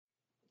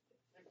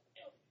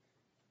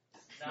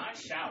Now, I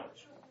showered.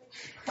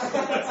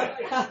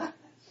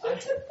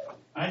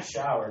 I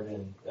showered,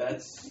 and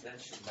that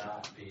should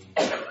not be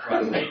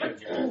right.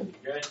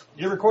 Good.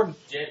 You're recording.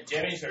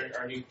 Jimmy's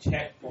our new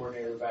tech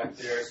coordinator back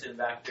there, sitting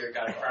back there,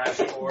 got a crash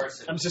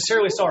course. I'm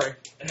sincerely sorry.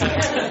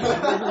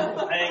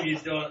 I think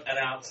he's doing an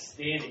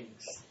outstanding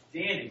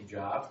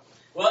job.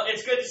 Well,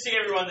 it's good to see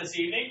everyone this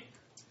evening.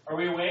 Are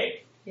we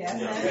awake? Yes.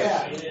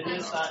 Yeah.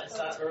 It's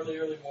not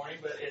early morning,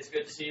 but it's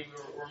good to see.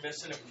 We're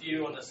missing a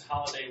few on this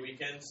holiday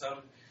weekend. Some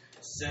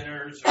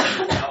sinners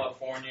are in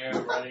California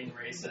running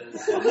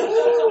races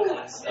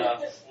and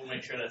stuff. We'll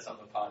make sure that's on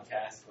the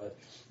podcast. But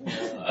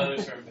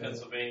others are in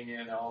Pennsylvania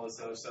and all this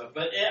other stuff.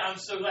 But I'm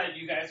so glad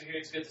you guys are here.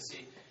 It's good to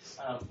see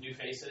new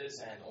faces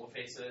and old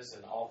faces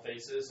and all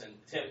faces. And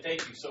Tim,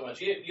 thank you so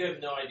much. You have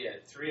no idea.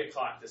 At 3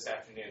 o'clock this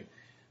afternoon,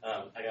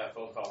 I got a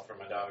phone call from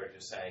my daughter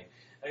just saying,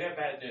 I got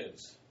bad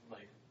news. I'm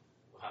like,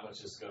 how much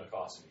is this going to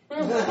cost me?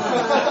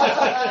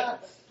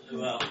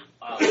 Well,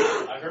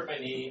 I hurt my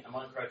knee. I'm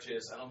on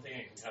crutches. I don't think I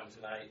can come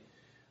tonight.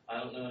 I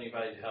don't know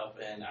anybody to help.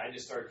 And I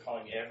just started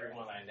calling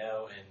everyone I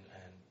know. And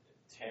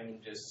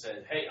Tim just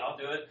said, hey, I'll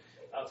do it.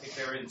 I'll take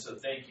care of it. And so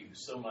thank you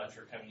so much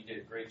for coming. You did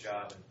a great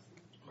job. And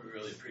we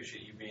really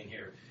appreciate you being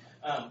here.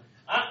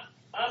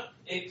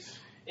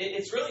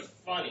 It's really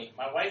funny.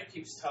 My wife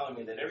keeps telling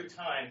me that every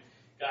time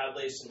God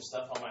lays some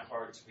stuff on my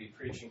heart to be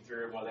preaching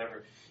through and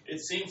whatever,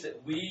 it seems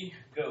that we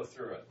go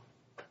through it.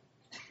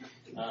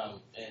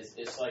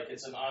 It's like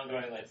it's an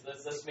ongoing life.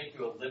 Let's make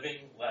you a living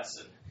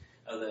lesson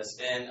of this.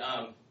 And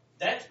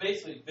that's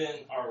basically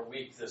been our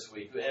week this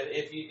week.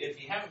 If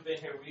you haven't been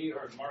here, we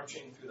are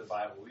marching through the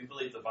Bible. We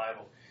believe the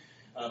Bible,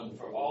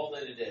 for all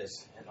that it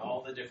is, and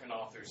all the different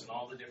authors and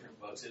all the different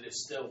books, it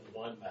is still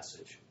one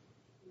message.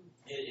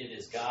 It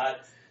is God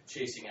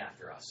chasing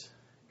after us,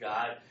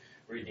 God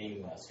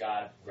redeeming us,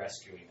 God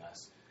rescuing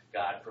us,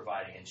 God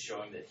providing and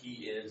showing that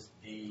He is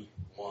the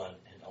one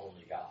and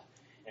only God.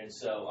 And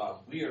so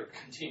we are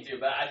continuing to,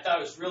 but I thought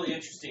it was really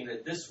interesting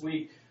that this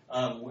week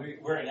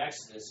we're in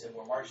Exodus and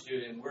we're marching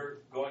through and we're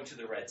going to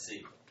the Red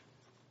Sea.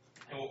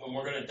 And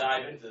we're going to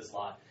dive into this a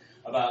lot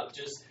about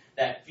just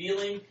that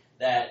feeling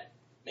that,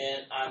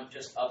 man, I'm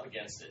just up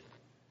against it.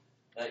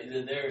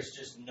 There's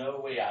just no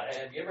way out.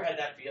 Have you ever had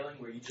that feeling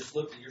where you just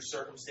looked at your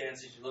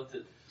circumstances, you looked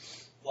at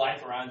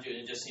life around you,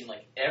 and it just seemed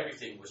like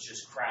everything was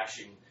just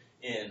crashing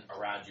in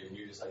around you, and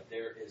you're just like,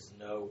 there is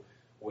no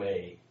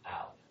way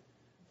out.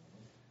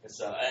 And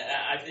so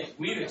I think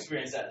we've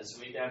experienced that this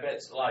week. I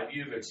bet a lot of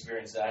you have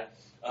experienced that.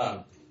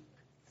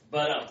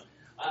 But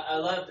I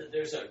love that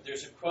there's a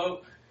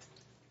quote.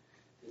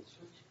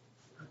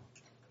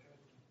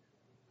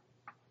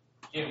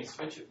 Jimmy,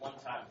 switch it one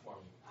time for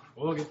me.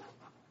 Okay.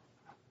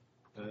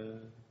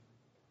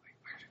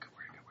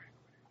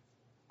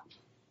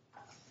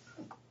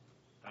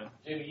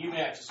 Jimmy, you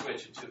may have to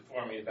switch it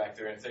for me back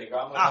there and think.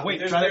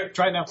 Wait,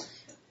 try it now.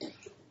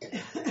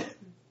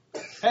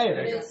 Hey,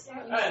 there you go.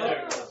 All right,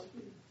 there it goes.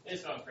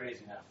 It's going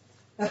crazy now.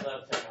 I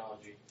love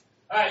technology.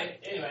 All right,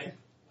 anyway,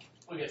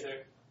 we'll get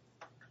there.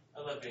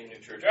 I love being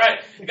in church. All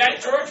right, the guy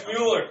George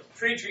Mueller,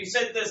 preacher, he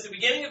said this: the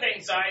beginning of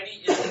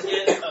anxiety is the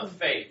end of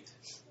faith.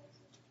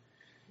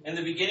 And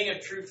the beginning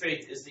of true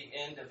faith is the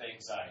end of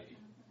anxiety.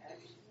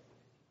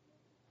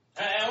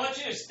 I want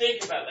you to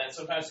think about that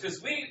sometimes,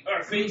 because we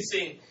are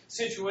facing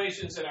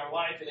situations in our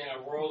life and in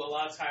our world. A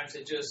lot of times,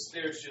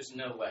 there's just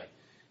no way.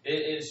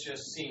 It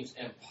just seems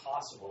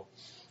impossible.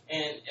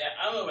 And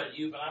I don't know about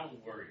you, but I'm a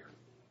worrier.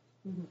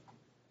 Mm-hmm.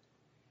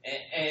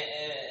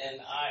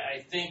 And I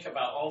think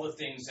about all the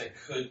things that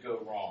could go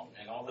wrong,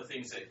 and all the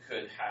things that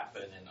could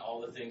happen, and all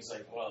the things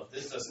like, well, if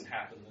this doesn't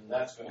happen, then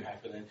that's going to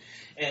happen.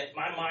 And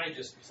my mind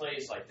just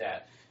plays like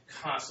that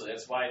constantly.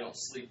 That's why I don't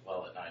sleep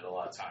well at night a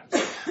lot of times.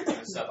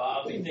 And stuff.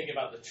 I'll be thinking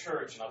about the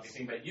church, and I'll be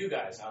thinking about you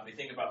guys, and I'll be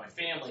thinking about my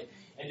family,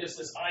 and just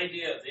this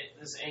idea of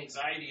this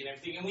anxiety and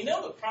everything. And we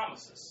know the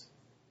promises,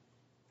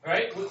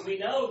 right? We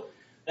know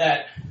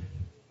that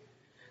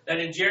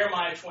in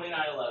Jeremiah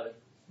 29:11,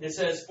 it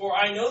says, "For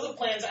I know the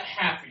plans I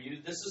have for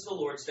you," this is the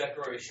Lord's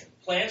declaration,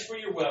 "plans for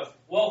your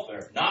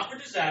welfare, not for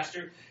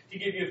disaster, to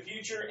give you a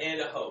future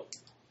and a hope."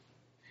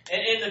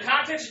 And in the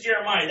context of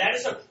Jeremiah, that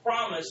is a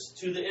promise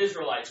to the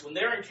Israelites. When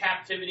they're in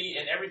captivity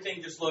and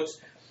everything just looks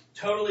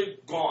totally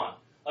gone,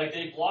 like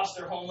they've lost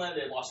their homeland,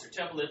 they've lost their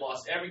temple, they've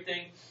lost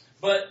everything.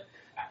 But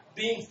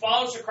being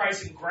followers of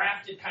Christ and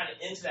grafted kind of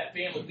into that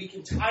family, we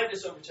can tie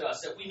this over to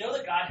us, that we know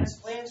that God has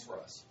plans for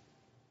us.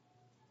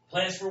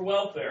 Plans for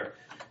welfare,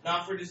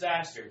 not for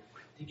disaster,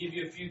 to give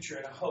you a future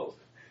and a hope.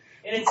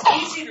 And it's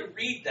easy to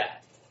read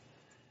that.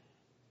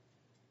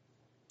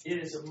 It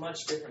is a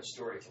much different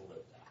story to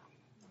live that.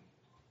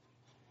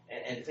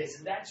 And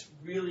that's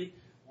really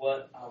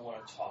what I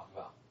want to talk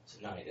about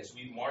tonight as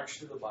we march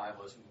through the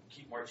Bible, as we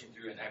keep marching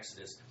through in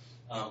Exodus,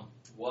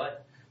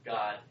 what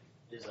God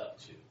is up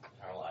to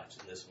in our lives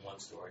in this one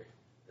story,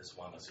 this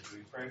one message. Will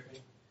you pray for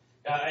me?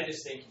 God, I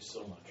just thank you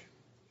so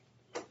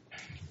much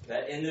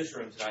that in this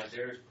room tonight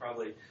there's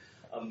probably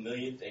a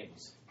million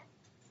things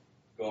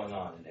going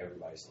on in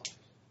everybody's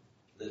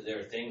life. There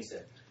are things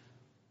that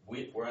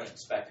we're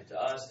unexpected to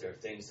us. There are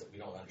things that we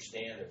don't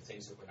understand. There are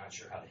things that we're not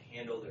sure how to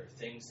handle. There are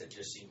things that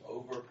just seem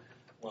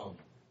overwhelming.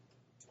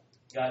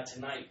 God,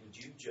 tonight, would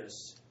you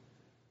just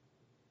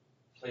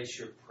place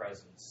your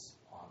presence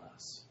on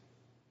us?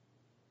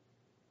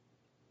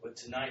 But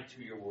tonight,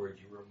 through your word,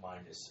 you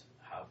remind us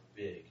how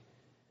big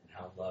and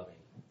how loving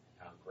and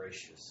how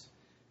gracious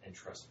and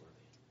trustworthy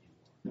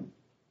you are.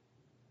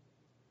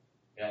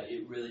 God,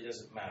 it really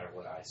doesn't matter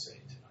what I say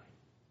tonight,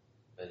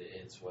 but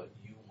it's what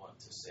you want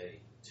to say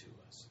to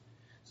us.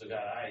 So,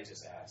 God, I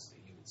just ask that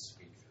you would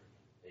speak through me,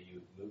 that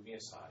you would move me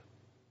aside,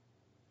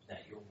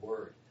 that your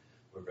word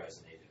would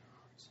resonate in our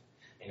hearts.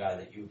 And, God,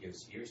 that you would give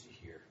us ears to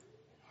hear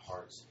and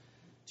hearts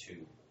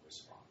to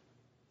respond.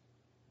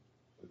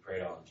 We pray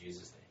it all in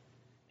Jesus'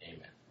 name.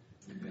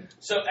 Amen.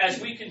 So as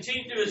we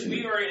continue through this,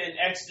 we are in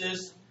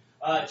Exodus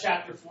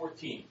chapter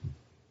 14.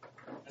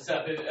 So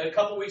a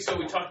couple weeks ago,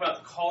 we talked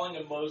about the calling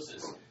of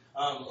Moses.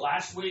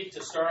 Last week,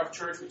 to start off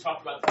church, we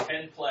talked about the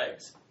 10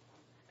 plagues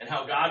and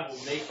how God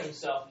will make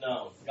himself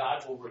known.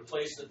 God will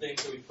replace the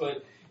things that we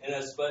put in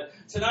us. But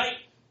tonight,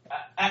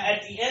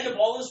 at the end of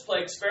all those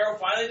plagues, Pharaoh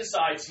finally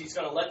decides he's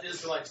going to let the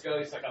Israelites go.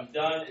 He's like, I'm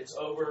done. It's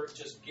over.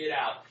 Just get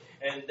out.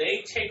 And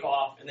they take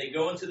off, and they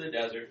go into the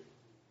desert.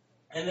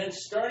 And then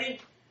starting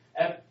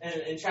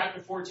in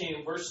chapter 14,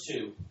 in verse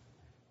 2,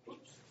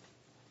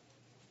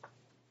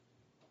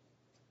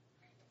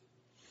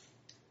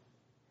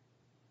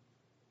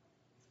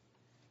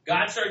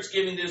 God starts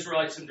giving the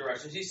Israelites some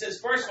directions. He says,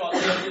 first of all,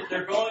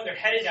 they're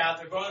headed out,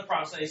 they're going to the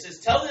promised land. He says,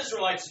 tell the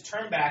Israelites to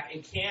turn back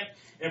and camp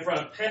in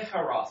front of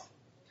Pihahiroth,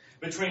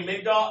 between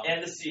Migdol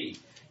and the sea.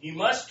 You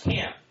must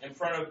camp in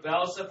front of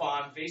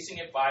Baal-zephon, facing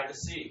it by the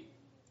sea.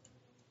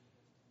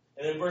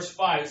 And then verse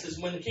 5, it says,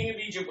 when the king of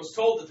Egypt was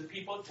told that the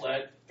people had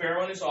fled,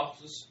 Pharaoh and his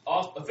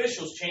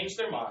officials changed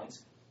their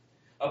minds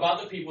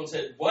about the people and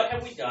said, what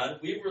have we done?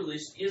 We've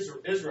released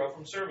Israel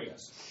from serving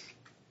us.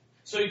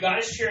 So he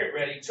got his chariot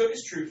ready, took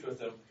his troops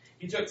with him.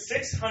 He took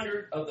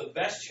 600 of the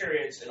best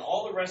chariots and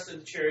all the rest of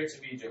the chariots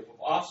of Egypt, with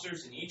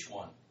officers in each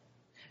one.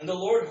 And the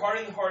Lord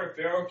hardened the heart of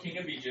Pharaoh, king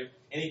of Egypt,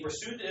 and he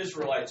pursued the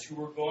Israelites who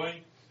were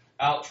going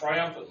out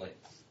triumphantly.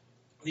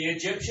 The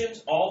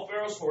Egyptians, all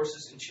Pharaoh's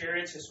horses and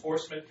chariots, his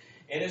horsemen,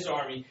 and his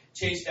army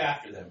chased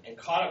after them and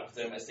caught up with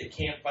them as they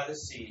camped by the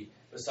sea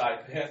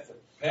beside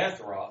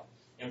Pihahiroth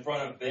in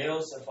front of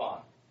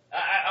Baal-zephon.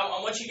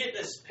 I want you to get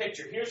this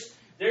picture.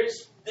 There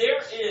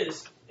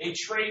is a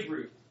trade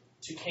route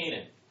to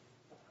Canaan,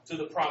 to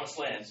the promised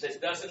land, that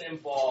doesn't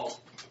involve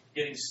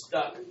getting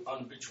stuck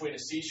between a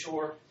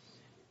seashore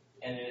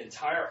and an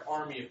entire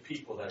army of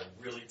people that are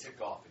really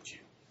ticked off at you.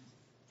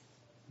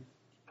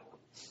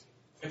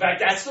 In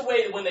fact, that's the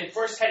way that when they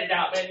first headed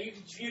out, man,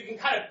 you can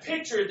kind of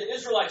picture the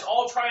Israelites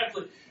all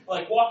triumphant,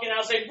 like walking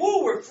out saying,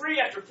 woo, we're free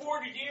after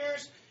 400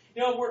 years.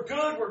 You know, we're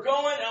good, we're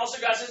going. And also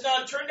God says,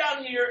 no, turn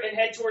down here and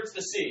head towards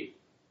the sea.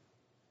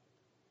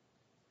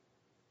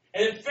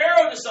 And then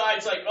Pharaoh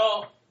decides, like,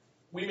 oh,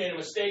 we made a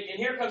mistake, and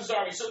here comes his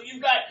army. So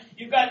you've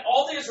got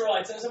all the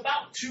Israelites, and it's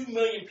about 2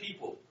 million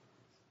people.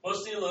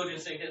 Most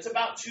theologians think it's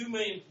about 2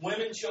 million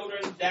women,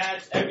 children,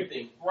 dads,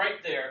 everything,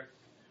 right there,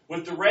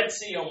 with the Red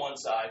Sea on one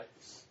side,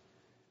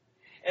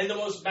 and the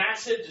most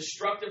massive,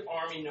 destructive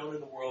army known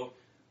in the world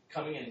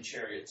coming in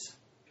chariots,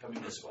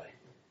 coming this way.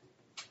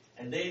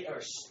 And they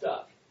are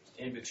stuck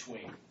in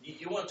between.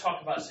 You want to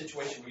talk about a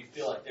situation where you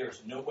feel like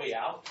there's no way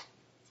out?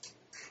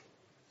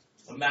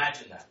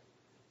 Imagine that.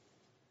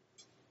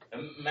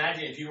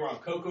 Imagine if you were on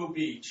Cocoa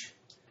Beach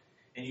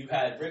and you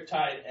had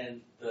Riptide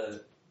and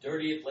the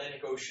dirty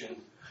Atlantic Ocean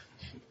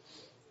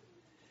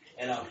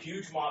and a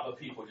huge mob of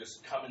people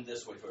just coming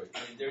this way for it. I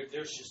mean,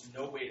 there's just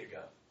no way to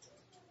go.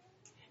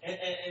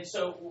 And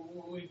so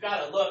we've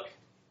got to look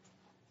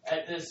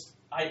at this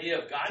idea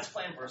of God's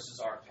plan versus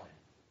our plan.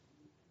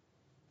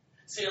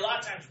 See, a lot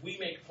of times we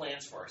make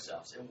plans for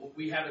ourselves, and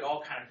we have it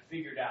all kind of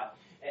figured out,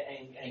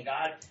 and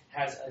God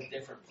has a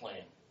different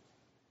plan.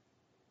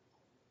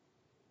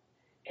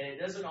 And it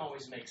doesn't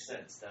always make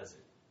sense, does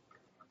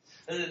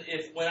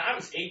it? When I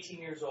was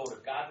 18 years old,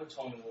 if God would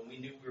tell me when we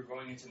knew we were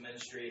going into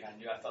ministry,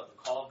 and I felt the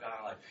call of God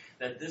in life,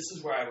 that this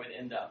is where I would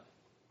end up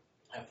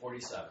at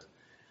 47,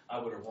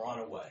 I would have run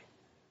away.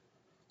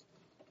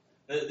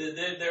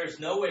 There's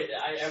no way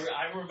that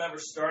I remember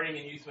starting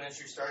in youth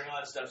ministry, starting all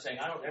that stuff, saying,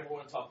 I don't ever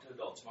want to talk to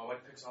adults. My wife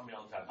picks on me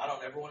all the time. I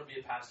don't ever want to be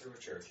a pastor of a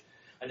church.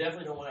 I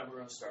definitely don't want to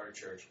ever start a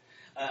church.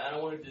 I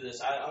don't want to do this.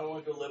 I don't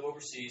want to go live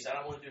overseas. I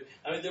don't want to do...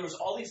 I mean, there was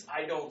all these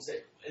I don'ts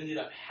that ended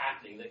up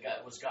happening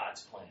that was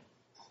God's plan.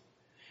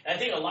 And I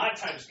think a lot of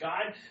times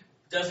God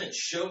doesn't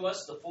show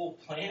us the full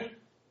plan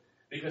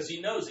because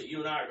he knows that you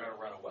and I are going to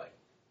run away.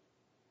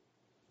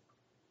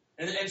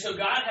 And so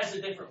God has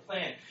a different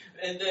plan.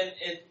 And then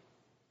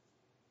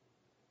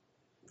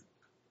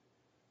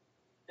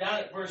down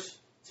at verse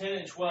 10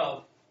 and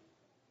 12,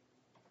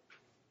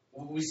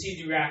 we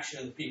see the reaction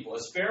of the people.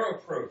 As Pharaoh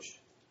approached,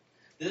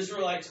 the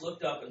Israelites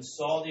looked up and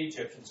saw the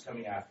Egyptians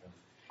coming after them.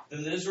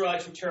 Then the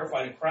Israelites were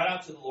terrified and cried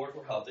out to the Lord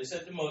for help. They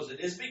said to Moses,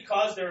 "Is it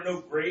because there are no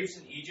graves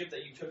in Egypt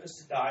that you took us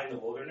to die in the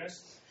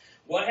wilderness?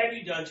 What have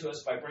you done to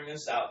us by bringing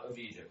us out of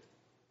Egypt?"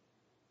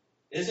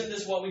 Isn't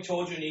this what we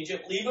told you in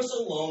Egypt? Leave us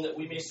alone that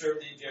we may serve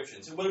the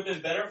Egyptians. It would have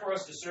been better for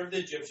us to serve the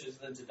Egyptians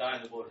than to die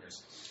in the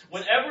wilderness.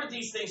 Whenever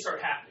these things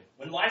start happening,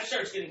 when life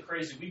starts getting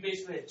crazy, we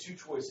basically have two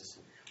choices.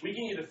 We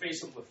can either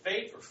face them with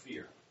faith or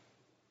fear.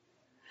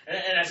 And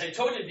as I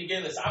told you at the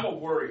beginning of this, I'm a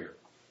worrier.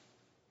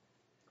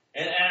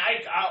 And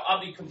I'll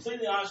be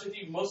completely honest with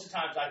you, most of the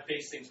times I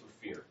face things with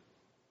fear.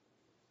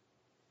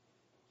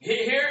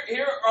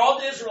 Here are all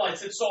the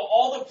Israelites that saw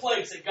all the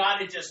plagues that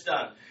God had just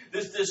done.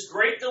 This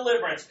great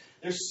deliverance.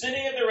 They're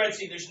sitting at the Red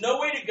Sea. There's no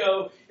way to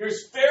go.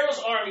 Here's Pharaoh's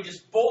army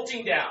just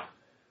bolting down.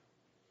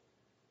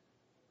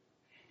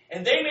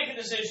 And they make a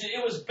decision.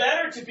 It was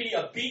better to be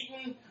a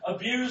beaten,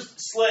 abused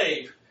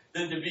slave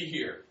than to be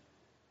here.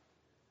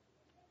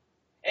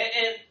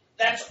 And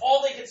that's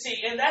all they could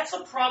see. And that's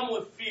the problem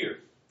with fear.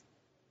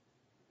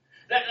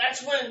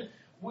 That's when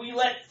we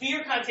let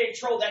fear kind of take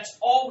control. That's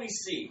all we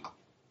see.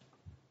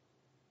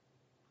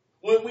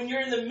 When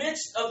you're in the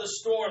midst of the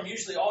storm,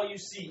 usually all you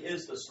see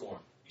is the storm.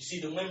 You see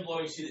the wind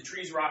blowing, you see the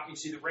trees rocking, you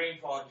see the rain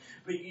falling,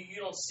 but you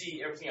don't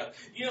see everything else.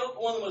 You know,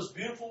 one of the most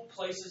beautiful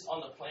places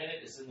on the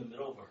planet is in the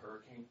middle of a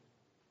hurricane.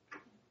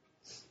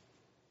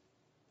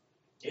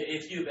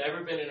 If you've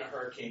ever been in a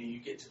hurricane and you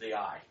get to the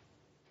eye,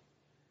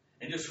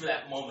 and just for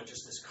that moment,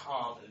 just this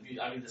calm and beauty.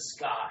 I mean, the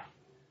sky,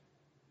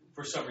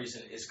 for some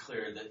reason, is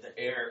clear. That the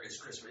air is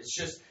crisp. It's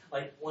just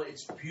like, well,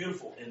 it's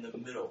beautiful in the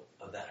middle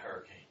of that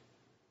hurricane.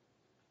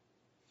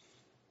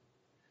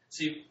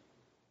 See,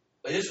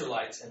 the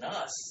Israelites and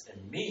us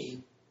and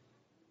me,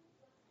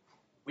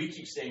 we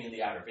keep staying in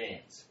the outer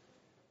bands.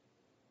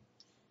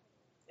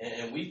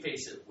 And we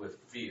face it with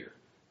fear.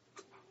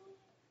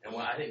 And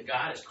what I think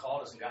God has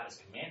called us and God has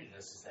commanded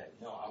us is that,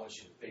 no, I want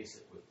you to face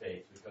it with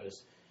faith.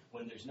 Because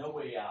when there's no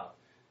way out,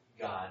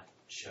 God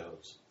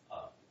shows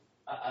up.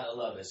 I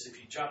love this. If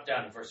you drop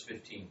down to verse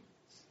 15.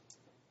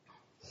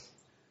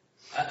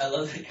 I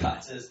love that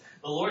God says,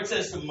 the Lord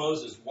says to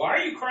Moses, why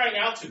are you crying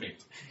out to me?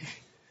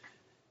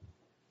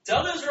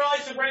 Tell the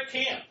Israelites to break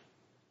camp.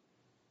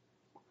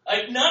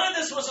 Like, none of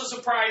this was a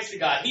surprise to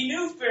God. He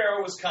knew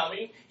Pharaoh was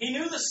coming. He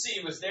knew the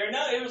sea was there.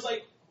 No, it was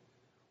like,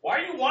 why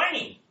are you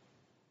whining?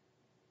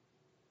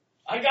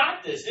 I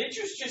got this. Didn't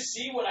you just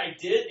see what I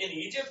did in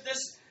Egypt?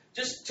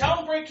 Just tell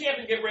them to break camp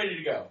and get ready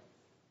to go.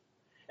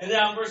 And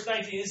now in verse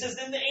 19, it says,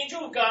 then the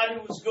angel of God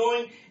who was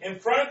going in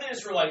front of the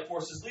Israelite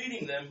forces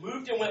leading them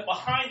moved and went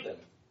behind them.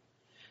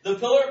 The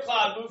pillar of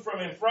cloud moved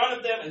from in front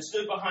of them and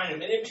stood behind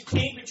them. And it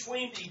came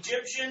between the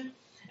Egyptian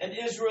and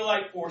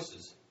Israelite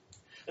forces.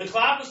 The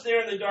cloud was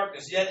there in the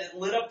darkness, yet it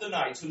lit up the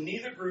night, so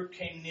neither group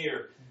came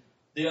near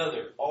the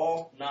other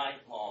all night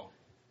long.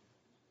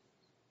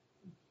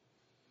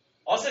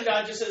 All of a sudden,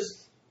 God just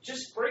says,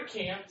 just break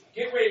camp,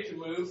 get ready to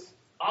move,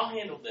 I'll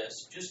handle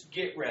this, just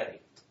get ready.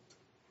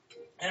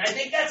 And I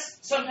think that's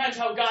sometimes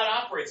how God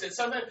operates. And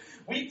sometimes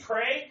we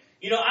pray,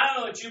 I don't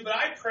know about you, but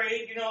I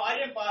prayed, I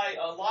didn't buy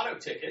a lotto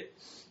ticket,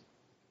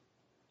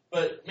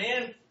 but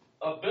man,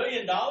 $1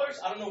 billion, I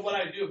don't know what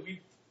I'd do.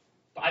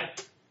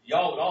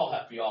 Y'all would all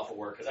have to be off of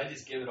work because I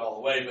just give it all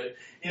away. But,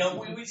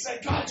 we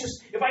said, God,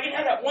 just, if I can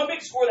have that one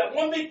big score, that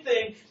one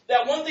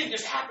thing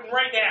just happened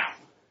right now.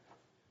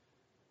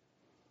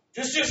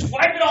 Just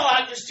wipe it all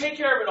out. Just take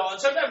care of it all. And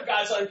sometimes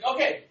God's like,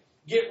 okay,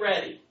 get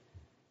ready.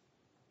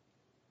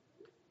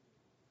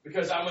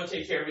 Because I'm going to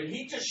take care of it. And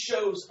he just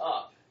shows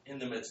up in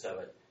the midst of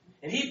it.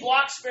 And he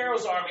blocks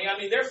Pharaoh's army. I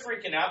mean, they're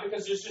freaking out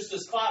because there's just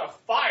this cloud of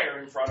fire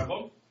in front of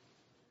them.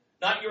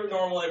 Not your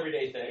normal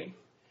everyday thing.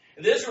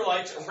 And the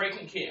Israelites are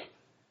breaking camp.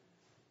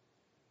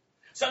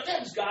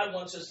 Sometimes God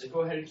wants us to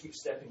go ahead and keep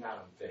stepping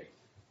out in faith.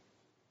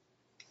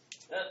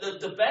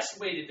 The best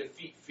way to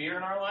defeat fear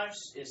in our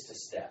lives is to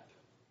step.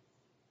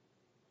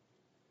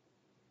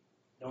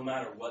 No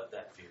matter what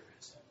that fear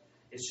is.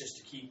 It's just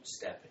to keep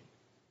stepping.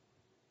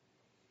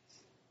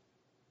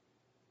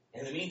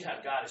 In the meantime,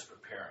 God is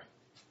preparing.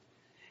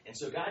 And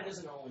so God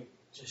doesn't only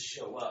just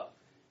show up.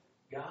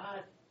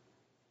 God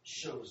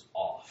shows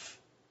off.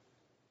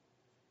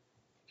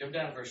 Jump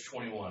down to verse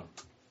 21.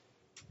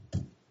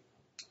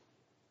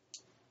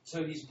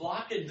 So he's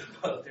blocking the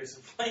boat. There's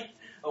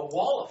a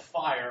wall of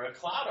fire, a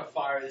cloud of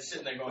fire that's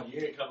sitting there going,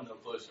 you ain't coming no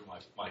closer to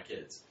my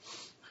kids.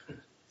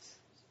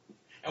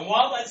 And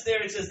while that's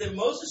there, it says, then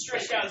Moses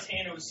stretched out his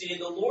hand over the sea,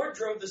 and the Lord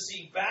drove the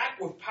sea back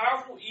with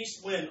powerful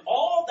east wind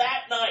all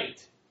that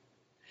night,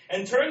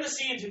 and turned the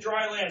sea into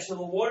dry land, so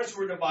the waters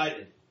were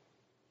divided.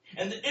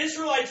 And the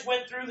Israelites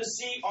went through the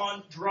sea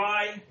on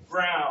dry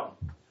ground,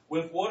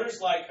 with waters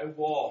like a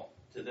wall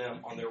to them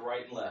on their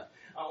right and left.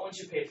 I want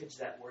you to pay attention to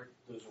that word,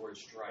 those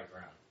words, dry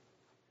ground.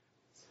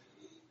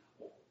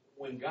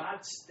 When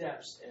God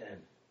steps in,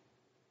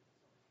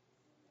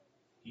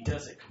 he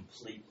does it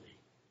completely.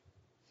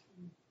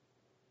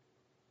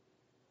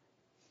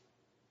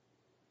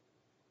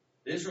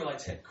 The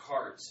Israelites had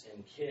carts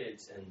and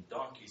kids and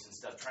donkeys and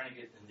stuff trying to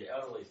get the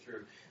elderly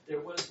through. There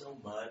was no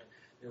mud.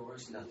 There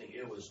was nothing.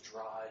 It was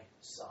dry,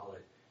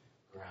 solid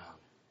ground.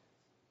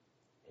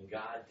 And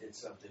God did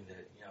something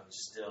that,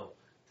 still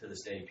to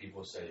this day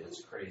people say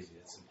it's crazy.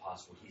 It's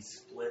impossible. He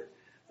split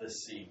the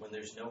sea. When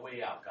there's no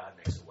way out, God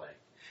makes a way.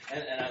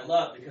 And I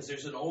love because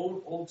there's an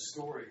old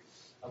story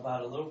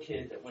about a little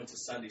kid that went to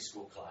Sunday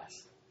school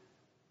class.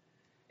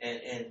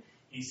 And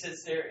he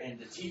sits there and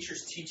the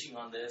teacher's teaching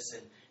on this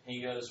and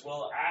he goes,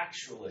 well,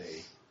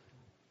 actually,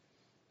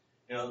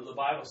 the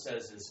Bible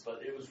says this,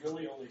 but it was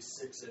really only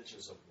 6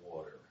 inches of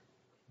water.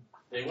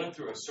 They went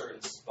through a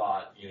certain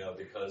spot,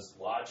 because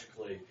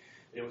logically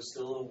it was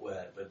still a little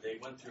wet, but they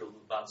went through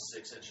about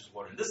 6 inches of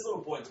water. And this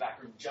little boy in the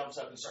back room jumps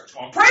up and starts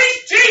going,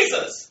 praise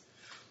Jesus!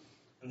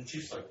 And the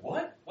teacher's like,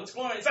 what? What's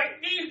going on? It's like,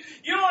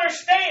 you don't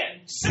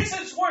understand. 6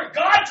 inches of water.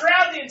 God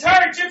drowned the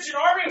entire Egyptian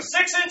army with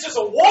 6 inches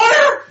of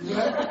water?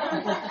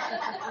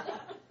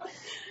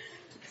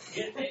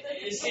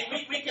 You see,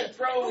 we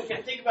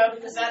can think about it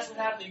because that's what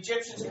happened. The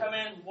Egyptians come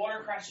in, the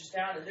water crashes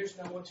down, and there's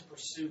no one to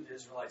pursue the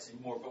Israelites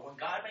anymore. But when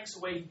God makes a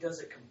way, He does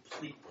it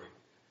completely.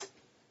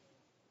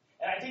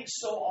 And I think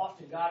so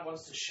often God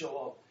wants to show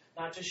up,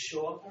 not just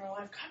show up in our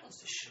life, God wants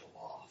to show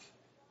off.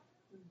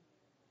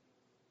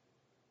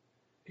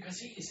 Because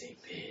He is a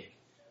big,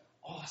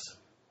 awesome,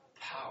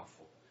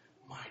 powerful,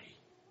 mighty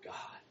God.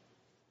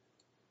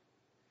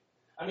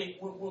 I mean,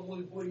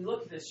 when you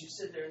look at this, you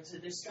sit there and say,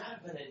 there's got to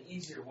have been an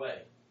easier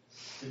way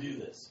to do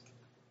this.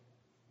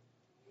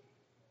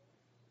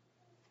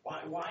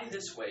 Why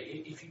this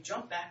way? If you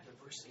jump back to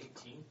verse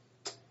 18,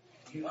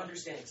 you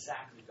understand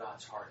exactly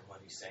God's heart and what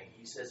He's saying.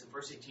 He says in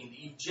verse 18,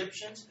 the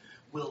Egyptians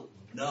will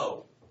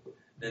know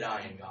that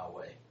I am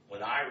Yahweh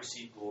when I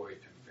receive glory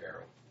through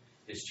Pharaoh,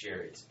 his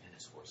chariots, and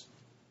his horsemen.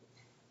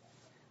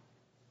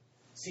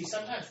 See,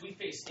 sometimes we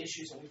face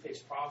issues and we face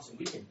problems and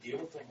we can deal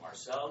with them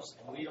ourselves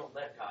and we don't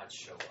let God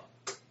show up.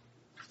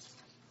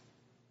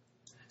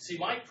 See,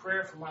 my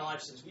prayer for my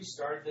life since we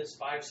started this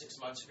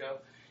 5-6 months ago,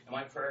 and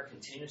my prayer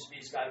continues to be,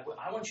 is God,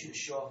 I want you to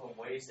show up in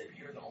ways that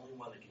you're the only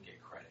one that can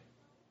get credit.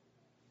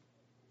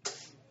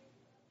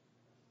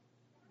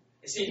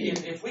 You see,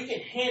 if we can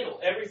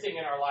handle everything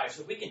in our lives,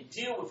 if we can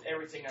deal with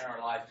everything in our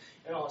life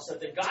and all that stuff,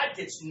 then God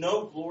gets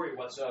no glory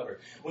whatsoever.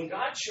 When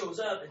God shows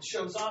up and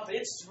shows off,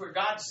 it's for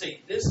God to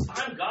say,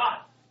 I'm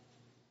God.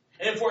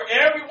 And for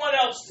everyone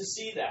else to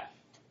see that.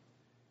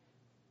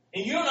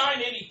 And you and I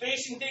may be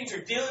facing things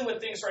or dealing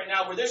with things right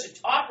now where there's an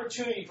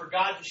opportunity for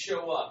God to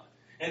show up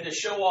and to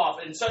show off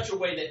in such a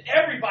way that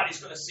everybody's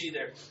going to see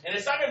there. And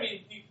it's not going to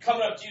be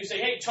coming up to you and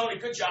saying, hey, Tony,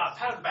 good job.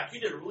 Pat on the back. You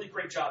did a really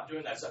great job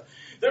doing that stuff.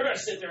 They're going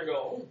to sit there and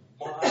go,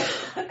 oh,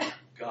 my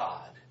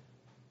God.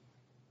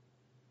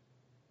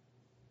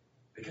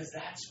 Because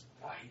that's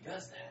why He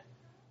does that.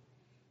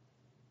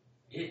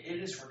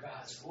 It is for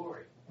God's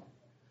glory.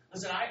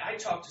 Listen, I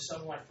talk to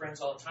some of my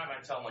friends all the time.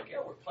 I tell them, like, yeah,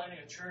 we're planning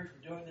a church.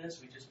 We're doing this.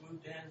 We just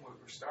moved in. We're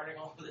starting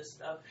all of this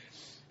stuff.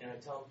 And I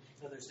tell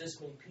them, there's this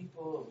many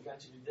people, and we got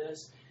to do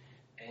this.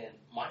 And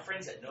my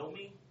friends that know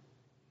me,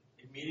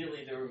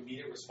 immediately their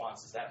immediate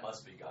response is, that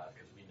must be God,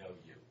 because we know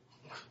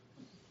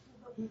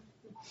you.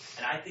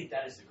 And I think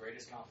that is the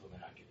greatest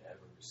compliment I could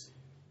ever receive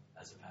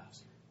as a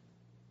pastor.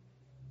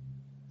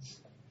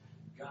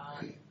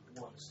 God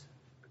wants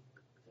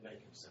to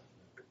make Himself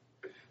known.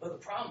 But the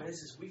problem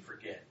is we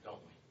forget,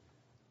 don't we?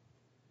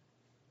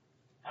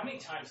 How many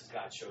times has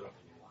God showed up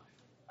in your life?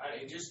 I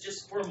mean,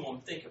 just for a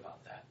moment, think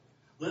about that.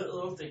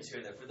 Little things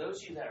here that for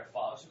those of you that are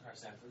followers of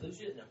Christ, and for those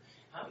of you that know,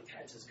 how many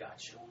times has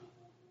God shown up?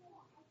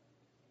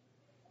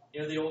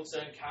 The old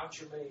saying, count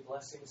your many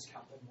blessings,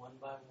 count them one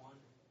by one.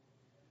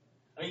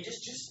 I mean,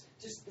 just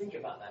think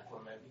about that for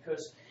a minute,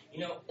 because,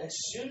 as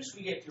soon as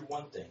we get through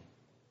one thing,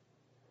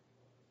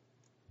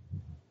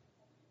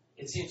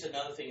 it seems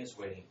another thing is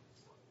waiting.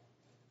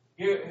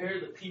 Here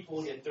the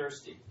people get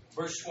thirsty.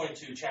 Verse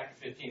 22, chapter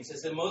 15,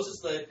 says that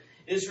Moses led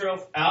Israel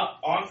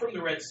on from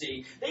the Red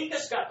Sea. They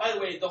just got, by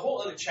the way, the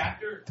whole other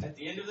chapter at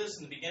the end of this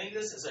and the beginning of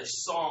this is a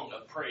song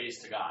of praise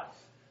to God.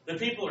 The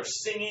people are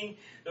singing.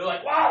 They're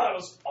like, wow, that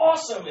was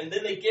awesome. And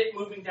then they get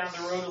moving down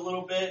the road a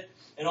little bit.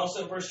 And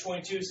also in verse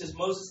 22, it says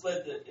Moses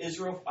led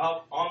Israel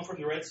on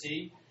from the Red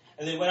Sea.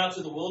 And they went out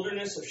to the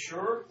wilderness of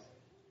Shur.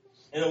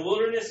 And the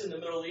wilderness in the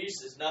Middle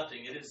East is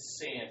nothing. It is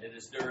sand. It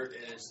is dirt.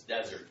 It is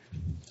desert.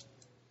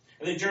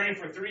 And they journeyed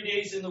for 3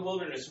 days in the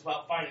wilderness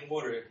without finding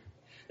water.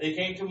 They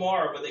came to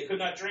Marah, but they could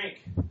not drink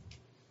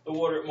the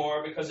water at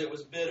Marah because it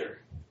was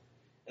bitter.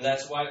 And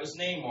that's why it was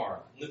named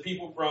Marah. And the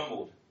people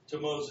grumbled to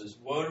Moses,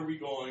 what are we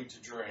going to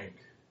drink?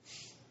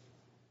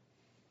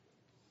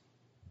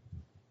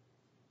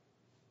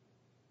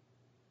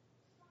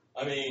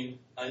 I mean,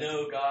 I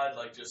know God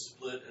just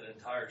split an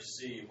entire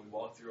sea and we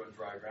walked through on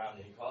dry ground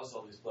and He caused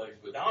all these plagues,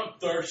 but now I'm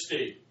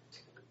thirsty.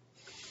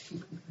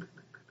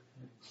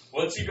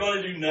 What's He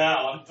going to do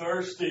now? I'm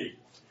thirsty.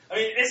 I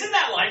mean, isn't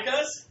that like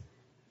us?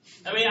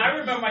 I mean, I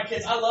remember my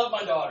kids. I love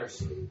my daughters.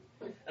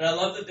 And I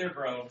love that they're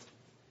grown.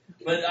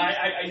 But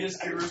I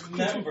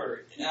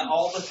remember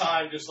all the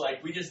time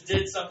we just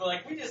did something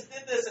we just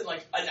did this and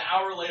an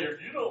hour later,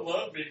 you don't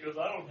love me because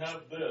I don't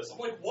have this. I'm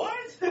like,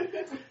 what?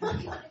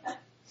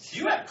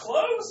 You have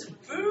clothes and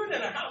food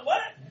and a house?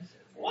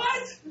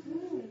 What?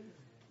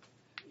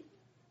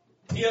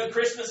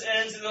 Christmas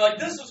ends and they're like,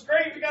 this was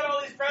great. We got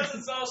all these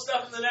presents and all this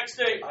stuff. And the next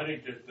day, I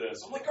didn't get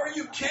this. I'm like, are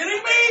you kidding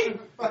me?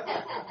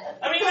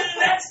 I mean,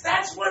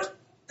 that's what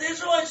the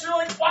Israelites are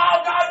like,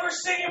 wow, God, we're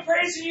singing and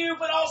praising you.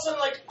 But all of a sudden,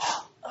 like,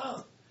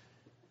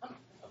 I'm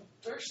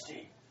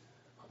thirsty.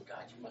 Oh,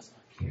 God, you must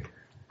not care.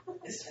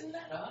 Isn't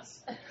that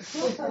us?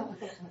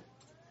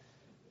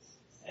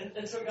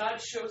 And so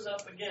God shows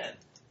up again.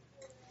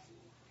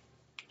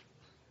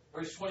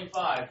 Verse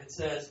 25, it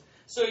says,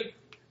 so he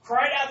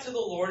cried out to the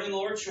Lord, and the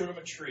Lord showed him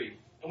a tree.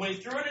 And when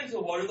he threw it into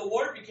the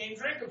water became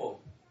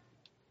drinkable.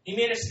 He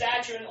made a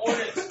statute and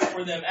ordinance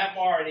for them at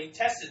Marah, and he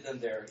tested them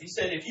there. He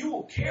said, if you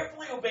will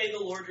carefully obey the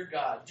Lord your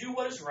God, do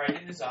what is right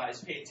in his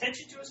eyes, pay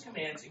attention to his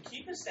commands, and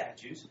keep his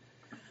statutes,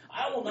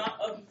 I will not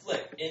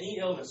inflict any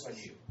illness on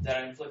you that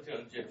I inflicted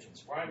on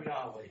Egyptians, for I am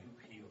Yahweh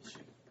who heals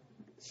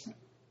you.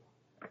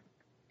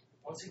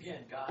 Once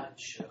again, God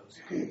shows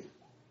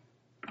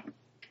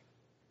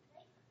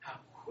how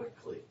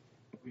quickly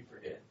we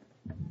forget.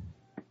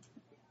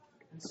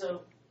 And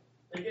so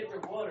they get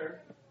their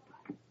water,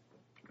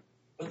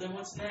 but then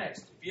what's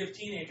next? If you have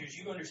teenagers,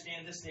 you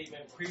understand this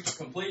statement preached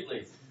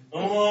completely.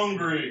 I'm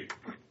hungry.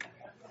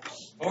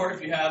 Or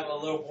if you have a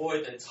little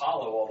boy that's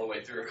hollow all the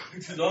way through,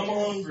 he says, I'm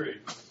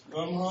hungry.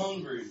 I'm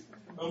hungry.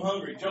 I'm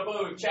hungry. Jump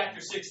over to chapter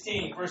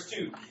 16, verse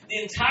 2.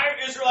 The entire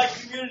Israelite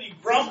community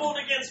grumbled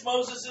against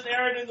Moses and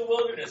Aaron in the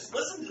wilderness.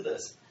 Listen to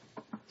this.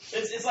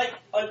 It's like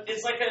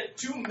a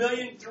 2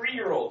 million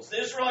 3-year-olds.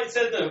 The Israelites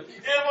said to them,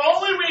 if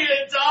only we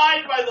had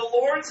died by the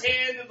Lord's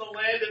hand in the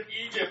land of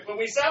Egypt, when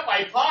we sat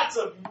by pots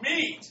of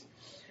meat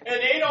and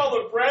ate all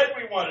the bread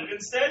we wanted.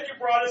 Instead, you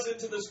brought us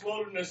into this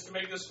wilderness to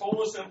make this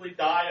whole assembly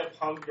die of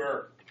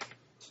hunger.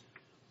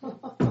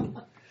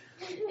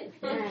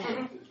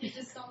 You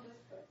just don't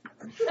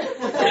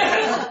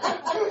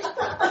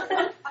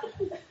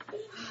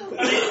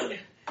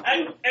I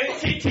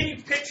mean, can you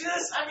picture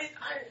this? I mean,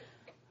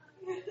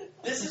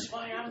 this is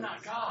why I'm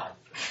not God.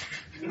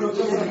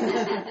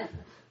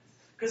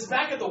 Because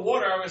back at the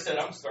water, I always said,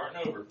 I'm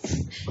starting over.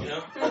 You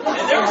know?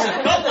 And there was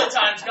a couple of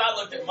times God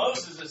looked at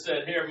Moses and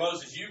said, here,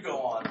 Moses, you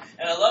go on.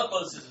 And I love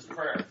Moses'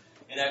 prayer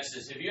in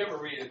Exodus. If you ever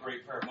read a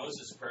great prayer,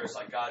 Moses' prayer is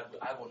like, God,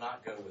 I will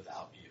not go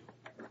without you.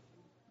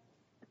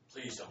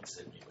 Please don't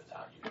send me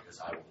without you, because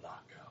I will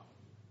not go.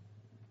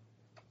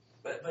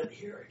 But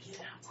here again,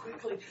 how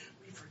quickly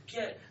we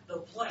forget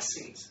the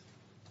blessings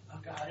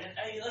of God. And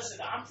hey, listen,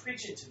 I'm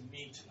preaching to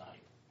me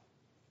tonight.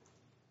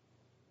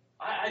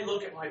 I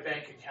look at my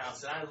bank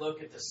accounts, and I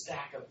look at the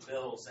stack of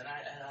bills, and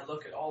I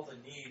look at all the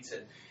needs,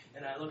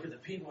 and I look at the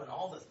people and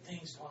all the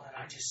things going on, and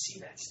I just see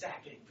that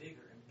stack getting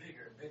bigger and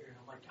bigger and bigger, and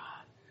I'm like,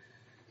 God,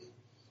 you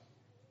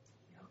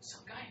know,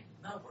 some guy in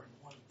Melbourne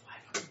won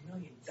 $500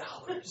 million.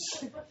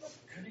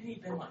 Couldn't he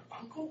have been my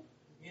uncle?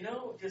 You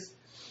know, just...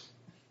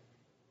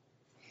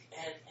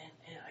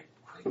 And I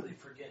quickly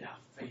forget how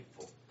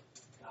faithful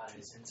God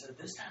is. And so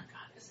this time,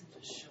 God doesn't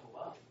just show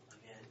up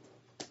again.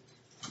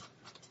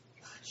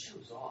 God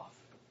shows off.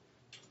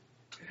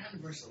 Go down to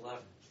verse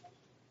 11.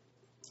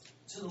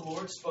 So the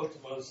Lord spoke to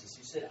Moses.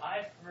 He said,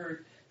 I've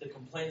heard the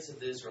complaints of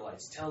the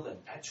Israelites. Tell them,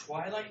 at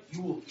twilight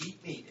you will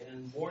eat meat, and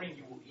in the morning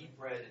you will eat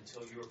bread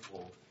until you are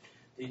full.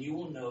 Then you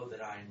will know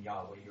that I am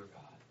Yahweh your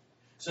God.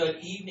 So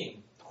at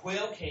evening,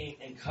 quail came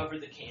and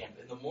covered the camp.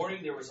 In the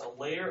morning there was a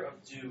layer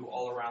of dew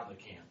all around the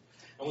camp.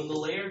 And when the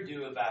layer of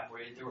dew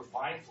evaporated, there were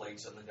fine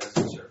flakes on the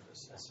desert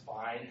surface, as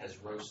fine as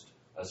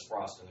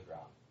frost in the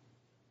ground.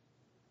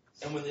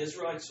 And when the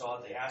Israelites saw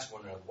it, they asked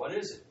one another, what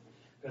is it?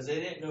 Because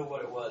they didn't know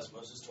what it was.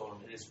 Moses told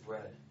them, it is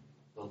bread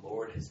the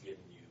Lord has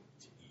given you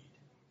to eat.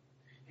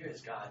 Here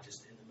is God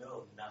just in the middle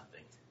of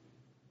nothing.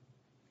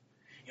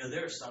 You know,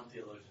 there are some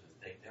theologians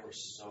that think there were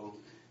so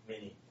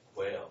many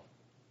quail,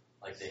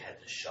 like they had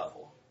to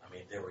shovel. I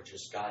mean,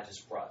 God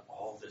just brought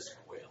all this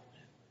quail in.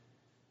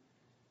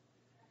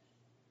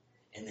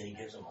 And then he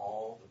gives them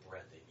all the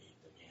bread they need,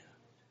 the manna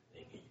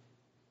they need.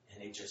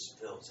 And it just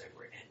fills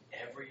everywhere.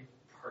 And every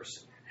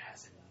person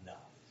has enough.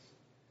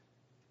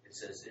 It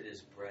says, it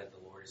is bread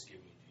the Lord has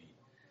given you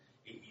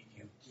to eat.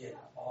 You get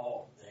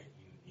all that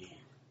you need.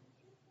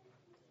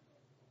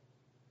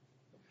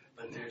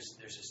 But there's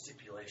a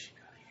stipulation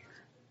kind of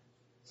here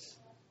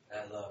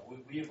that I love.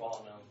 We have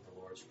all known the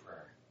Lord's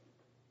Prayer.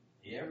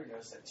 You ever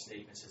notice that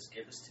statement says,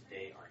 give us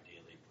today our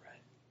daily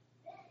bread?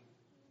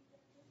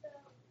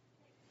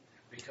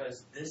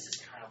 Because this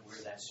is kind of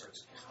where that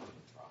starts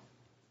coming from.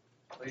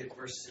 Look at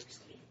verse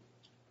 16.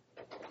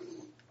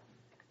 It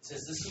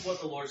says, this is what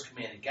the Lord's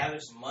commanded. Gather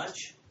as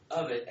much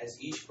of it as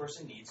each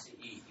person needs to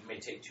eat. You may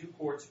take 2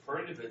 quarts per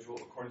individual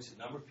according to the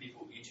number of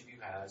people each of you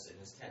has in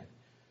his tent.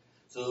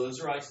 So the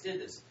Israelites did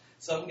this.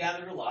 Some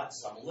gathered a lot,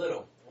 some a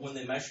little. When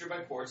they measured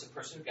by quarts, the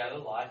person who gathered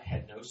a lot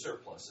had no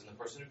surplus, and the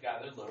person who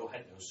gathered little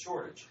had no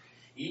shortage.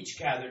 Each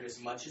gathered as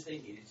much as they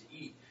needed to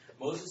eat.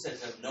 Moses said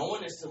to them, no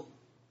one is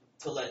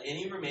to let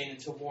any remain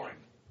until morning.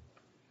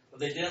 But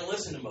they didn't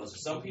listen to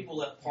Moses. Some people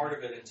left part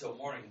of it until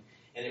morning,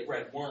 and it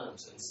bred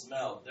worms and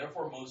smelled.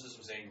 Therefore Moses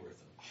was angry with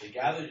them. They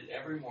gathered it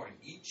every morning.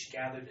 Each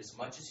gathered as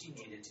much as he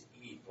needed to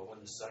eat, but when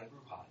the sun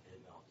grew hot,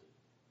 it melted.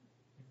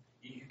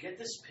 You get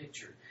this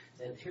picture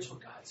that here's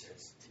what God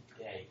says.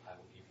 Today, I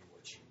will give you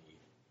what you need.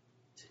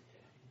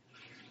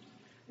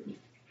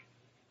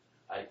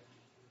 Today.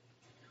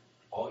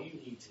 All you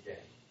need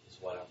today is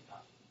what I'm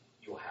not.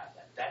 You'll have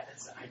that.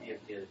 That's the idea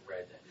of daily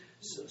bread. That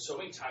so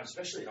many times,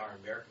 especially in our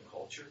American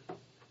culture,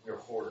 we're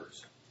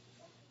hoarders.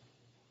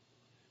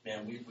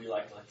 Man, we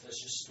like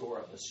let's just store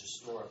up, let's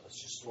just store up,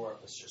 let's just store up,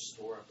 let's just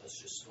store up, let's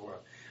just store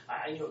up.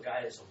 I knew a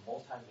guy that's a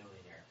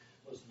multimillionaire,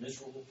 most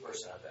miserable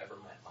person I've ever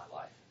met in my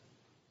life.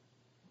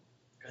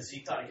 Because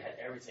he thought he had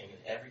everything, and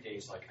every day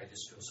he's like, I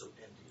just feel so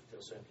empty,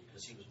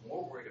 because he was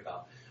more worried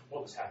about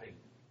what was happening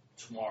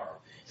tomorrow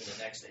and the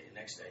next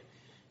day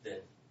than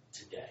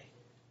today.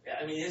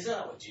 I mean, isn't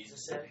that what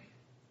Jesus said?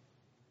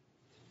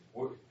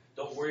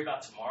 Don't worry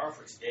about tomorrow,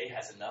 for today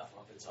has enough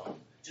of its own.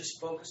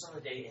 Just focus on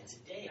the day, and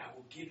today I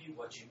will give you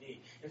what you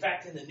need. In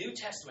fact, in the New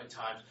Testament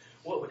times,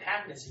 what would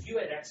happen is if you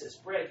had excess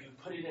bread, you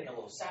would put it in a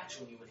little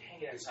satchel, and you would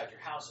hang it outside your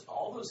house, and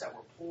all those that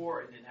were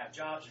poor and didn't have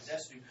jobs or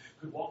destitute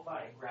could walk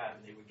by and grab,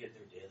 and they would get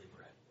their daily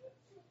bread.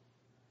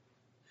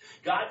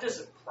 God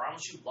doesn't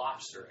promise you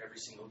lobster every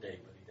single day,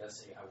 but he does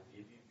say, I will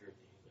give you your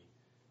daily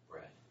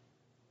bread.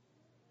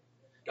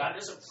 God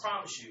doesn't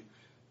promise you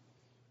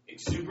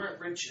exuberant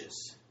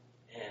riches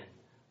and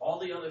all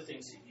the other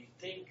things that you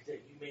think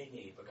that you may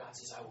need, but God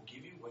says, I will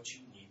give you what you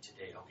need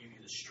today. I'll give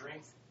you the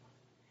strength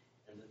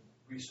and the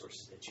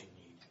resources that you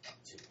need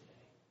today.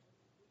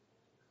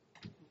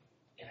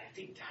 And I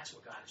think that's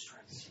what God is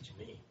trying to teach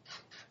me.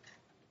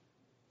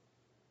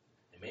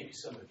 And maybe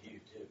some of you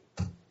too.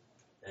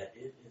 That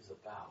it is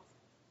about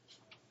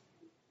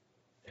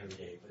every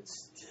day, but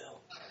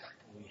still,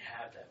 when we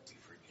have that, we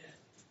forget.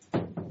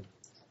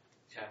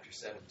 Chapter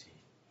 17.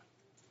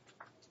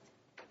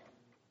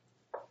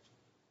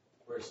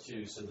 Verse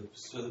 2,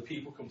 so the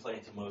people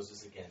complained to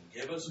Moses again,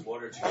 give us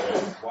water to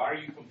drink. Why are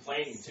you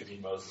complaining to me,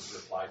 Moses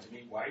replied to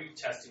me. Why are you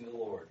testing the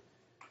Lord?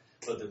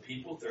 But the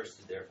people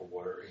thirsted there for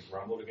water and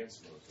grumbled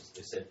against Moses.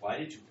 They said, why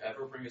did you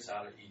ever bring us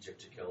out of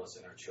Egypt to kill us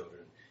and our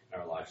children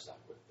and our livestock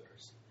with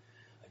thirst?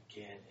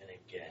 Again and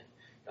again,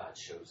 God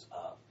shows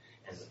up.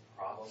 And the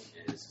problem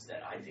is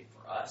that I think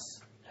for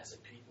us as a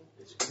people,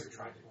 is we're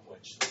trying to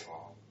quench the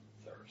wrong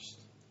thirst.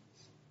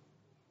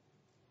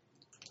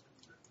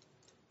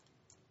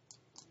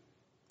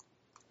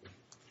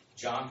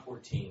 John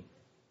 14.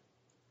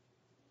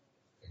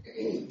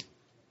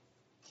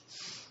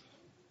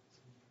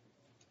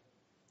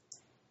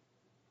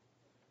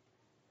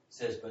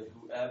 Says, but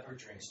whoever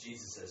drinks,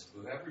 Jesus says,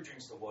 whoever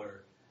drinks the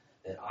water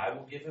that I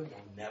will give him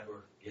will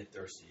never get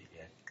thirsty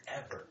again,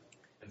 ever.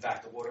 In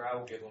fact, the water I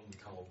will give him will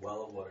become a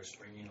well of water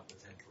springing up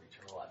with him for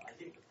eternal life. I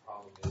think the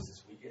problem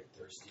is we get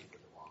thirsty for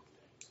the wrong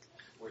things.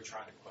 We're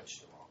trying to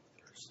quench the wrong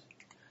thirst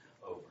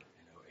over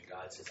and over. And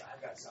God says,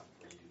 I've got something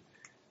for you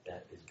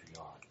that is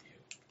beyond you,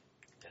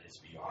 that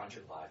is beyond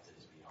your life, that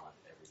is beyond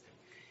everything.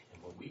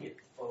 And when we get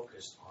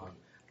focused on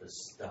the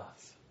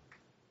stuff,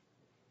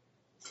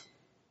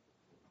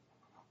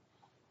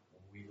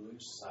 we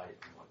lose sight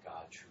of what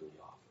God truly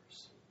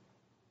offers.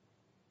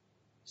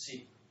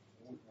 See,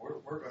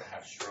 we're going to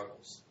have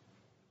struggles.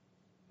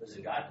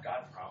 Listen, God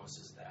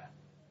promises that.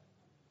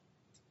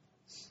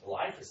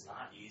 Life is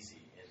not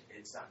easy, and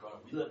it's not going to.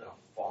 We live in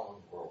a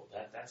fallen world.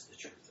 That's the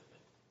truth of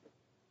it.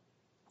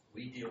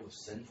 We deal with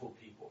sinful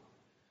people.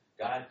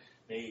 God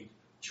made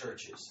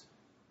churches,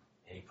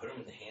 and he put them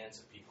in the hands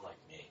of people like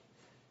me.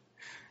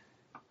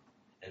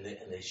 And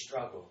they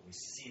struggle, and we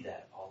see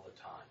that all the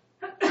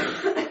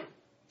time.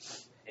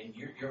 And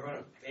you're going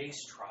to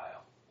face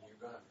trial.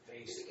 You're going to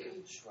face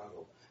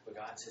struggle. But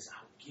God says,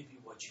 I'll give you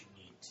what you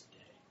need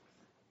today.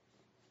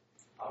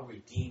 I'll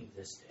redeem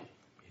this day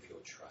if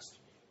you'll trust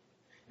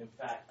me. In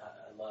fact,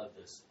 I love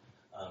this.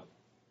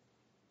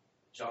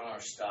 John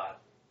R.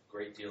 Stott,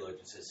 great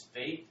theologian, says,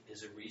 faith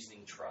is a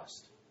reasoning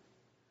trust.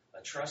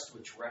 A trust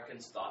which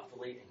reckons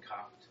thoughtfully and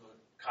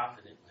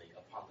confidently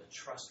upon the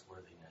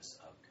trustworthiness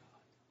of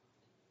God.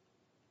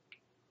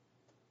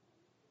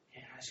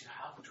 Can I ask you,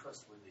 how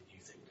trustworthy do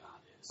you think God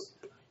is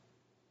tonight?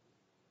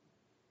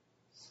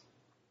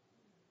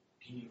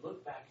 Can you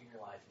look back in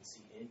your life and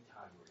see any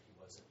time where he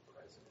wasn't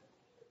present?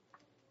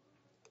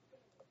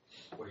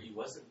 Where he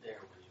wasn't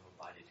there when you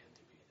invited him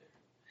to be there?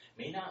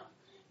 May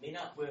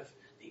not with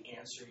the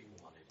answer you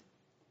wanted.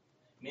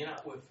 May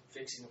not with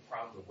fixing the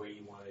problem the way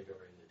you wanted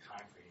or in the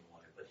time frame you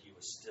wanted, but he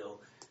was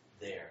still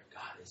there.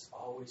 God has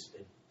always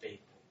been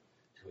faithful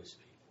to his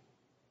people.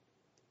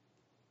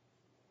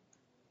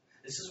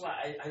 This is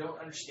why I don't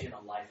understand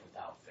a life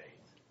without faith.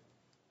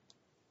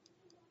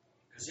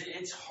 Because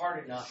it's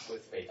hard enough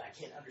with faith. I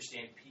can't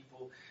understand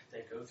people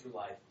that go through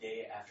life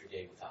day after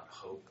day without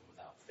hope and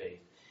without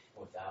faith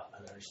and without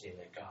an understanding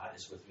that God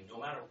is with me. No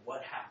matter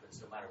what happens,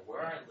 no matter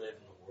where I live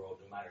in the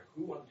world, no matter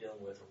who I'm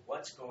dealing with or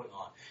what's going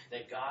on,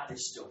 that God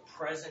is still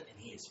present and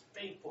he is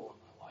faithful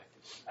in my life.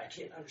 I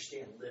can't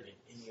understand living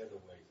any other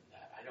way than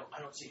that. I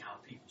don't see how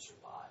people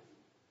survive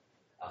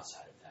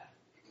outside of that.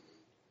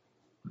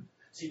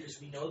 See,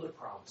 because we know the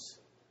promise.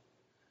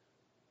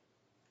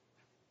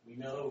 We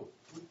know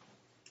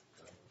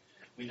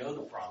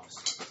the promise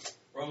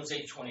Romans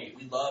 8:28.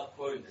 We love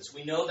quoting this.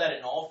 We know that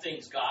in all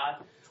things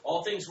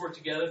work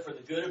together for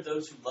the good of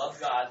those who love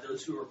God,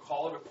 those who are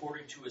called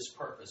according to his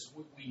purpose.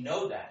 We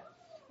know that.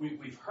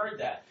 We've heard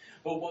that.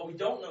 But what we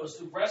don't know is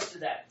the rest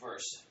of that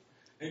verse.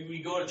 And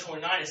we go to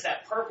 29. It's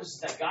that purpose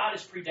that God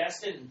is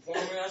predestined and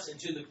forming us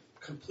into the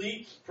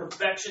complete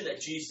perfection that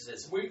Jesus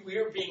is. We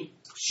are being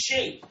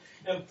shaped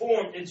and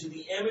formed into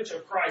the image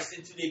of Christ,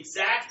 into the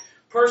exact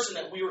person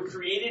that we were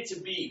created to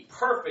be,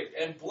 perfect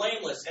and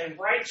blameless and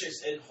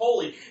righteous and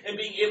holy, and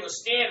being able to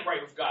stand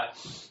right with God.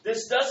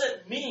 This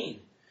doesn't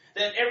mean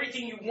that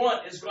everything you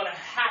want is going to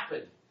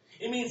happen.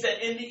 It means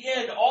that in the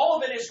end, all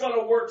of it is going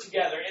to work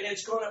together, and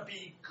it's going to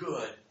be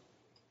good.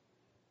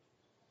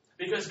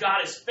 Because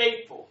God is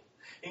faithful,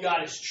 and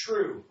God is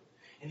true,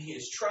 and he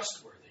is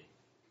trustworthy.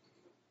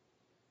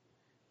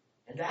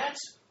 And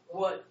that's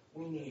what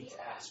we need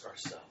to ask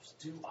ourselves.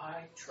 Do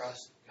I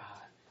trust God?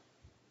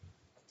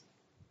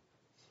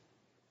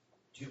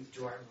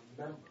 Do I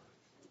remember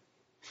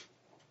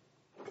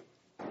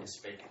his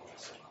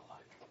faithfulness in my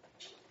life?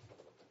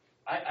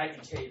 I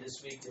can tell you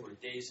this week, there were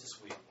days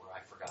this week where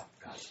I forgot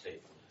God's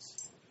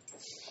faithfulness.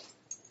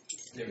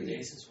 There were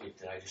days this week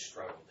that I just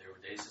struggled. There were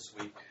days this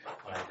week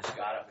when I just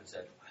got up and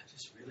said, I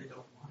just really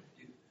don't want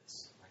to do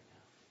this right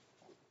now.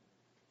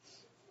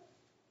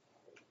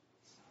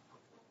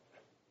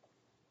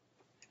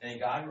 And then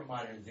God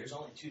reminded me, there's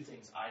only two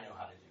things I know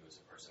how to do as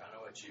a person. I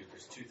know about you.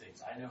 There's two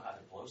things. I know how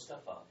to blow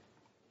stuff up,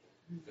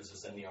 because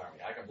it's in the Army.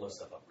 I can blow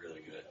stuff up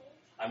really good.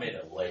 I made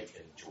a lake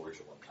in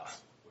Georgia one time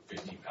with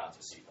 15 pounds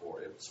of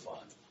C4. It was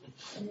fun.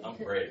 I'm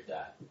great at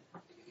that.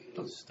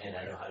 And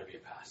I know how to be a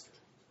pastor.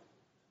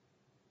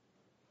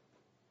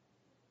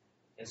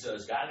 And so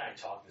as God and I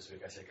talked this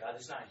week, I said, God,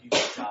 there's not a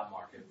huge job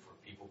market for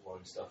people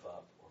blowing stuff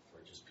up or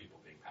for just people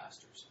being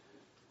pastors.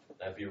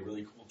 That'd be a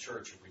really cool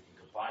church if we can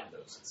combine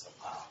those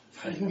somehow.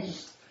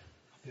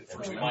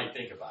 And we might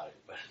think about it,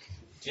 but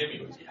Jimmy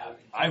would be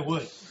happy. I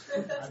would.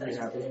 I'd be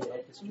happy.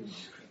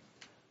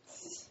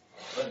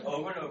 But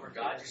over and over,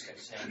 God just kept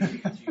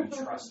saying, do you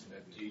trust me?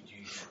 Do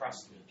you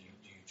trust me? Do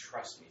you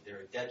trust me? There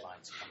are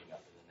deadlines coming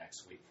up in the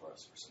next week for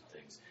us for some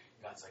things.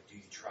 God's like, do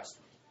you trust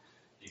me?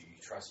 Do you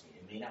trust me?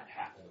 It may not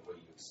happen the way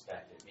you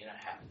expect. It may not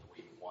happen the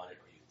way you wanted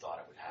or you thought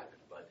it would happen.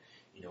 But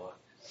you know what?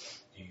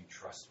 Do you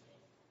trust me?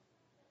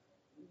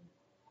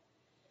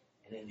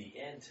 And in the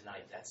end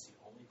tonight, that's the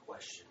only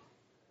question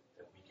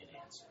that we can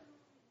answer.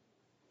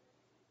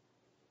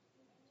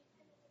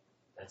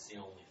 That's the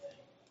only thing.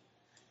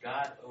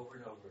 God, over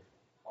and over,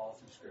 all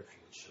through Scripture,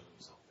 has shown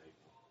himself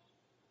faithful.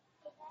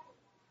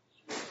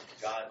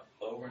 God,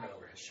 over and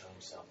over, has shown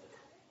himself that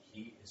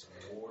he is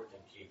more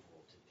than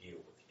capable to deal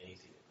with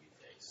anything that we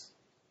face.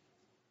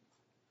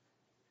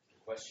 The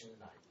question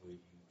tonight, will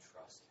you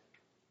trust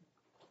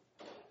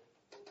him?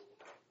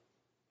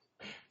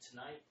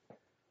 Tonight,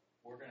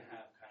 we're going to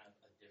have